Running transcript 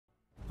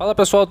Fala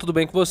pessoal, tudo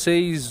bem com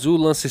vocês? O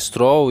Lance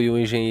Stroll e o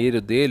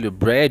engenheiro dele, o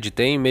Brad,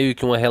 tem meio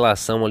que uma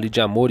relação ali de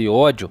amor e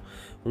ódio.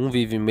 Um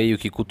vive meio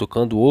que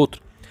cutucando o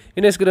outro.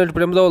 E nesse grande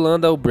prêmio da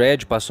Holanda, o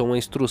Brad passou uma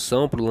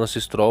instrução para o Lance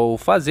Stroll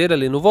fazer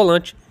ali no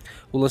volante.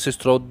 O Lance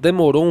Stroll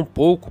demorou um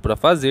pouco para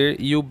fazer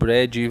e o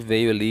Brad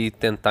veio ali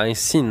tentar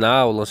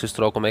ensinar o Lance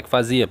Stroll como é que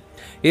fazia.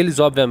 Eles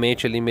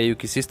obviamente ali meio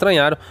que se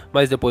estranharam,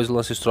 mas depois o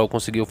Lance Stroll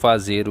conseguiu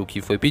fazer o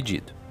que foi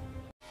pedido.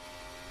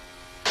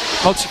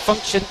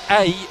 Multifunction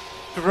A,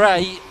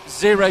 grey,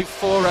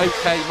 04,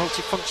 OK.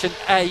 Multifunction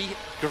A,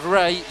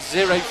 grey,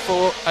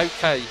 04,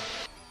 OK.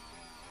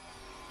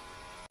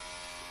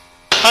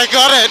 I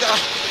got it!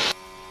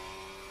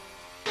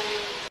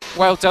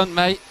 Well done,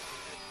 mate.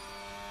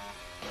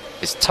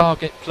 Is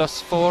target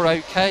 +4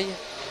 OK?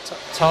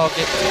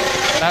 Target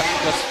that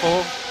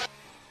 +4.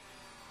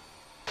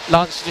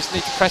 Lance, you just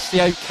need to press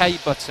the OK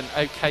button,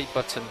 OK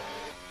button.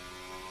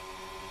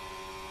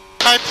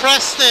 I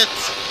pressed it!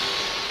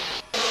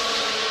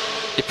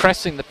 You're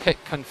pressing the pit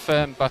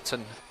confirm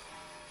button.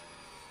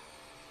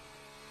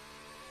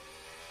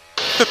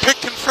 The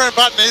pit confirm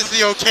button is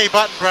the OK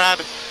button,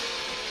 Brad.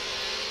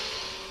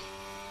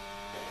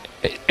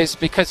 It's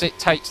because it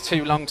takes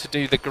too long to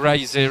do the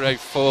grey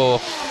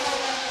 04.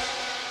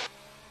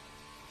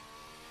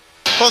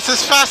 Well, it's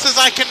as fast as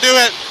I can do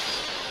it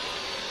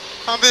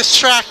on this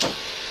track.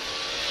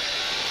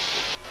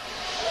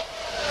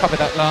 Copy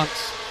that,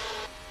 Lance.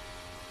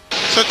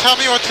 So tell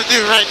me what to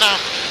do right now.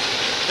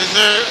 Is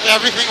there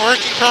everything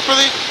working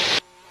properly?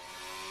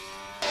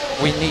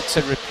 We need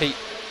to repeat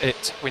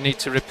it. We need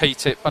to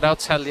repeat it. But I'll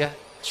tell you,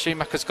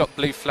 Schumacher's got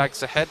blue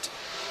flags ahead.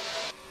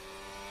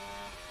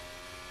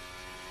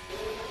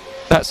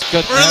 That's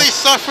good. Really now.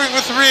 suffering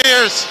with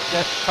rears.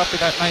 Yeah, copy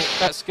that, mate.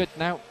 That's good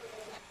now.